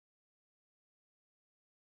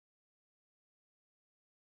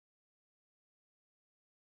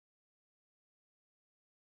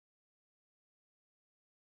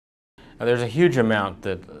There's a huge amount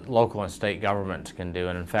that local and state governments can do,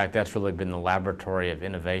 and in fact that's really been the laboratory of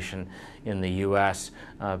innovation in the U.S.,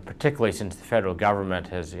 particularly since the federal government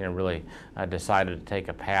has really decided to take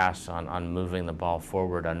a pass on moving the ball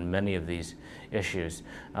forward on many of these issues.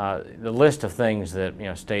 The list of things that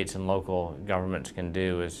states and local governments can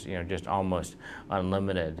do is just almost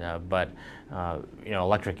unlimited, but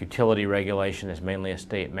electric utility regulation is mainly a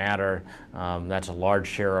state matter. That's a large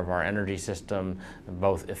share of our energy system.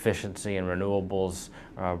 Both efficiency and renewables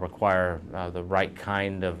require the right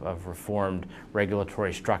kind of reformed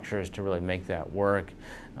regulatory structures to really make that work.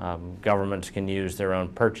 Governments can use their own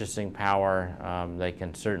purchasing power. They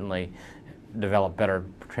can certainly develop better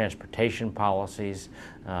transportation policies,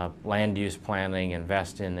 land use planning,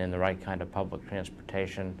 invest in the right kind of public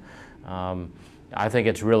transportation. I think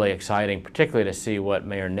it's really exciting, particularly to see what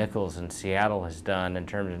Mayor Nichols in Seattle has done in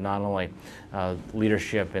terms of not only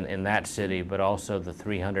leadership in that city, but also the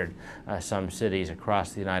 300 some cities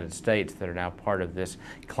across the United States that are now part of this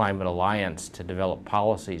climate alliance to develop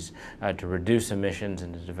policies to reduce emissions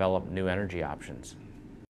and to develop new energy options.